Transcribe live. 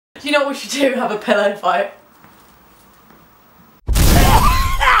You know what we should do? Have a pillow fight.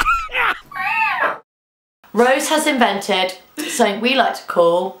 Rose has invented something we like to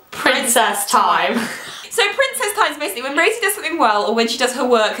call princess time. So princess time is basically when Rosie does something well, or when she does her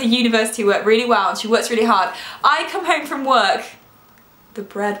work, her university work really well, and she works really hard. I come home from work, the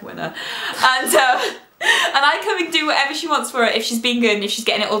breadwinner, and I come and do whatever she wants for it if she's being good and if she's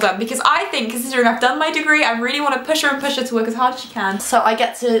getting it all done. Because I think, considering I've done my degree, I really want to push her and push her to work as hard as she can. So I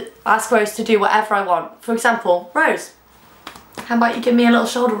get to ask Rose to do whatever I want. For example, Rose, how about you give me a little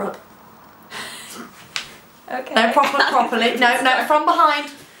shoulder rub? Okay. No, properly. No, from behind.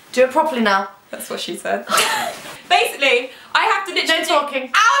 Do it properly now. That's what she said. Basically, I have to literally... No talking.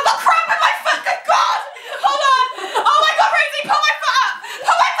 Ow, I've got cramp in my foot, good God! Hold on! Oh my God, Rosie, pull my foot up!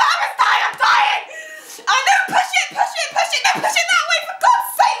 Pull my foot up, it's dying, I'm dying! Oh no, push it, no, push it that way, for God's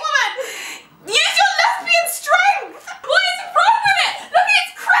sake, woman! Use your lesbian strength! What is wrong with it? Look,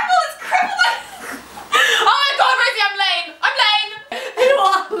 it's crippled! Oh my God, Rosie, I'm lame! You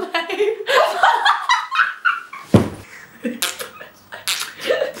are lame.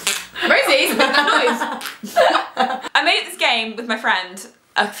 Rosie, it's a bit that noise. I made this game with my friend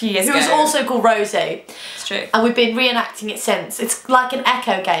a few years ago. Who was also called Rosie. It's true. And we've been reenacting it since. It's like an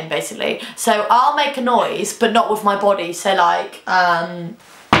echo game, basically. So I'll make a noise, but not with my body. So like, right?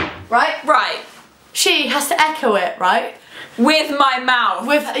 Right. She has to echo it, right? With my mouth.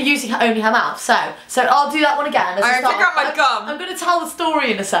 With using only her mouth. So I'll do that one again. I'm gonna pick up my gum. I'm gonna tell the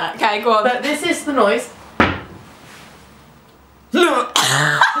story in a sec. Okay, go on. But this is the noise. That's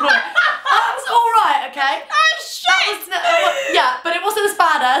alright, okay? Oh shit! Yeah, but it wasn't as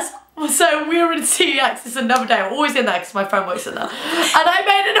bad as. So we were in CEX this another day. I'm always in there because my phone works in there. And I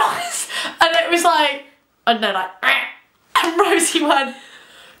made a noise, and it was like, I don't know, like, and Rosie went,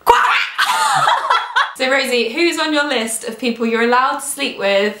 quack! So Rosie, who's on your list of people you're allowed to sleep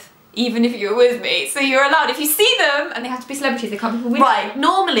with, even if you're with me? So you're allowed, if you see them, and they have to be celebrities, they can't be people we know. Right,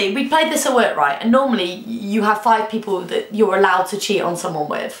 normally, we played this at work, right, and normally you have 5 people that you're allowed to cheat on someone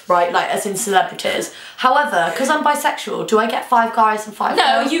with, right, like as in celebrities. However, because I'm bisexual, do I get 5 guys and 5 girls?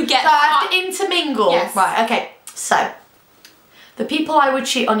 No, you get... So I have to intermingle. Yes. Right, okay, so, the people I would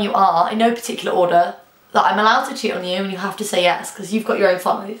cheat on you are, in no particular order, that I'm allowed to cheat on you and you have to say yes, because you've got your own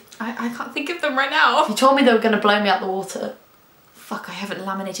 5. I can't think of them right now. You told me they were going to blow me out the water. Fuck, I haven't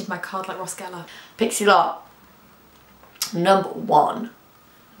laminated my card like Ross Geller. Pixie Lot. Number 1.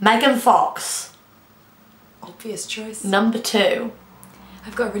 Megan Fox. Obvious choice. Number 2.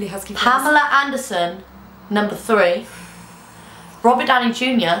 I've got a really husky voice. Pamela Anderson. Number 3. Robert Downey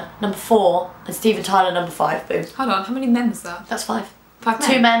Jr. Number 4. And Steven Tyler. Number 5. Boom. Hold on, how many men was that? That's 5. 5 men?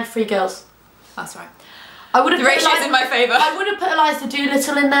 2 men, 3 girls. That's right. I would have the ratio's in my favour. I would have put Eliza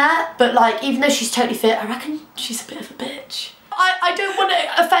Doolittle in there, but like, even though she's totally fit, I reckon she's a bit of a bitch. I don't want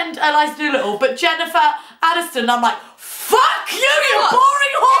to offend Eliza Doolittle, but Jennifer Aniston, I'm like, fuck you, you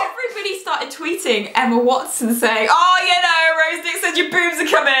boring whore! Everybody started tweeting Emma Watson saying, oh, you know, Rose Nick said your boobs are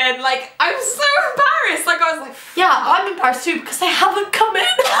coming. Like, I'm so embarrassed. Like, I was like, yeah, I'm embarrassed too because they haven't come in.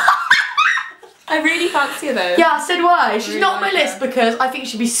 I really fancy her though. Yeah, so do I. She's really not on my like list her. because I think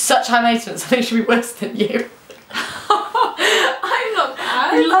she'd be such high maintenance. I think she'd be worse than you. I'm not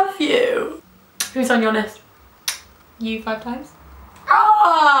bad. I love you. Who's on your list? You 5 times?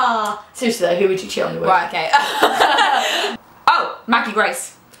 Ah! Seriously though, who would you cheat on with? Right, okay. Oh, Maggie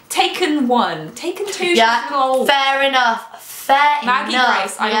Grace. Taken 1. Taken 2, yeah, she's a little old. Fair enough. Fair Maggie enough.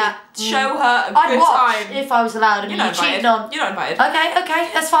 Grace, I would show her a I'd good watch time. if I was allowed and You're you not cheated invited. on. You're not invited. Okay,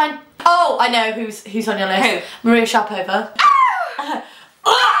 that's fine. Oh, I know who's on your list. Who? Maria Sharapova. It's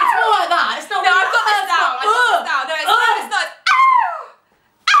more like that. It's not. No, I've got this down. I've got this down. No, it's not.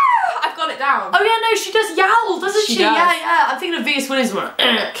 I've got it down. Oh yeah, no, she does yowl, doesn't she? She does. Yeah. I'm thinking of Venus Williams.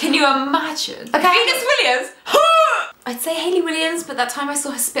 Can you imagine? Okay. Venus Williams? I'd say Hayley Williams, but that time I saw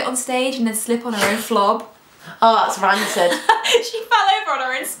her spit on stage and then slip on her own flob. Oh, that's rancid. She fell over on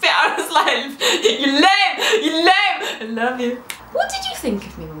her own spit. I was like, you lame, you lame. I love you. What did you think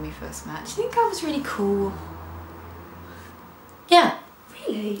of me when we first met? Do you think I was really cool? Yeah.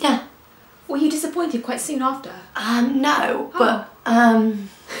 Really? Yeah. Were you disappointed quite soon after? No, but I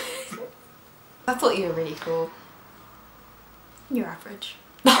thought you were really cool. You're average.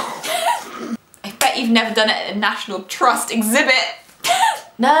 I bet you've never done it at a National Trust exhibit.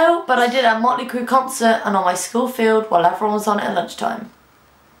 No, but I did a Motley Crue concert and on my school field while everyone was on it at lunchtime.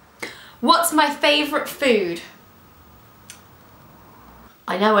 What's my favourite food?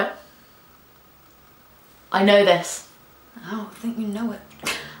 I know it. I know this. Oh, I think you know it.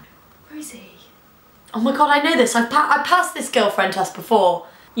 Where is he? Oh my god, I know this. I passed this girlfriend test before.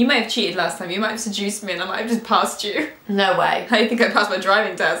 You might have cheated last time. You might have seduced me and I might have just passed you. No way. How do you think I passed my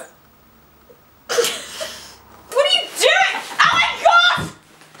driving test? What are you doing? Oh my god!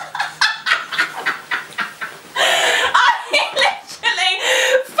 I literally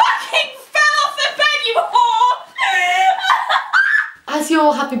fucking fell off the bed, you whore! Has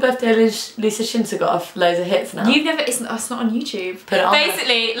your Happy Birthday Lisa Shinter got loads of hits now? You've never, it's not on YouTube. Put it on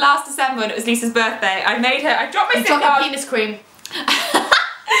Basically, last December when it was Lisa's birthday, I dropped my You dropped your penis cream.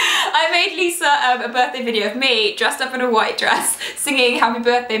 I made Lisa a birthday video of me dressed up in a white dress singing Happy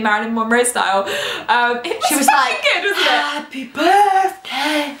Birthday Marilyn Monroe style. She was like, good, wasn't it? Happy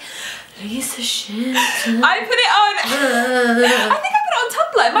Birthday Lisa Shinter. I put it on, I think I put it on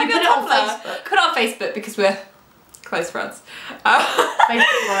Tumblr, it might be on Tumblr. Facebook. Put it on Facebook because we're close friends.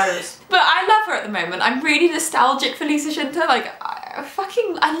 Facebook bros. But I love her at the moment. I'm really nostalgic for Lisa Shinter. Like, I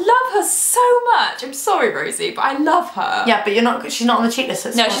love her so much. I'm sorry, Rosie, but I love her. Yeah, but she's not on the cheat list.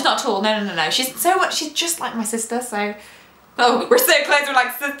 No, she's not at all. No. She's so much, she's just like my sister, so. Oh, we're so close, we're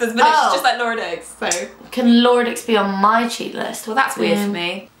like sisters, but no, she's just like Laura Dix, so. Can Laura Dix be on my cheat list? Well, that's weird for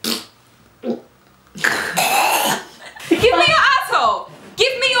me. Give me a